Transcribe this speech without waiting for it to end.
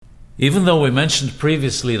Even though we mentioned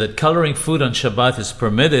previously that coloring food on Shabbat is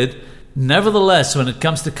permitted, nevertheless, when it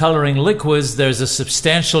comes to coloring liquids, there's a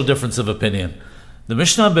substantial difference of opinion. The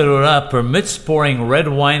Mishnah Berurah permits pouring red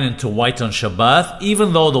wine into white on Shabbat,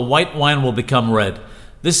 even though the white wine will become red.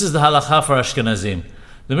 This is the halacha for Ashkenazim.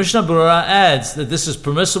 The Mishnah Berurah adds that this is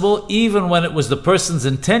permissible even when it was the person's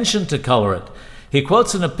intention to color it. He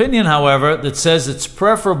quotes an opinion, however, that says it's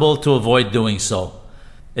preferable to avoid doing so.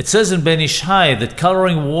 It says in Ben Ish Hai that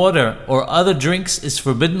coloring water or other drinks is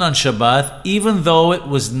forbidden on Shabbat even though it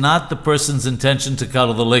was not the person's intention to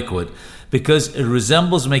color the liquid, because it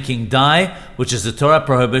resembles making dye, which is the Torah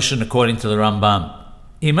prohibition according to the Rambam.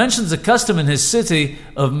 He mentions a custom in his city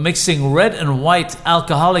of mixing red and white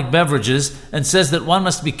alcoholic beverages and says that one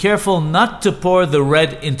must be careful not to pour the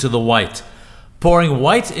red into the white. Pouring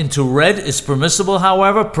white into red is permissible,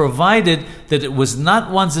 however, provided that it was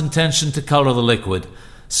not one's intention to color the liquid.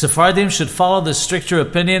 Sephardim should follow the stricter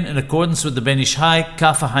opinion in accordance with the Ben Ish Hai,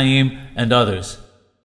 Kaf HaHaim, and others.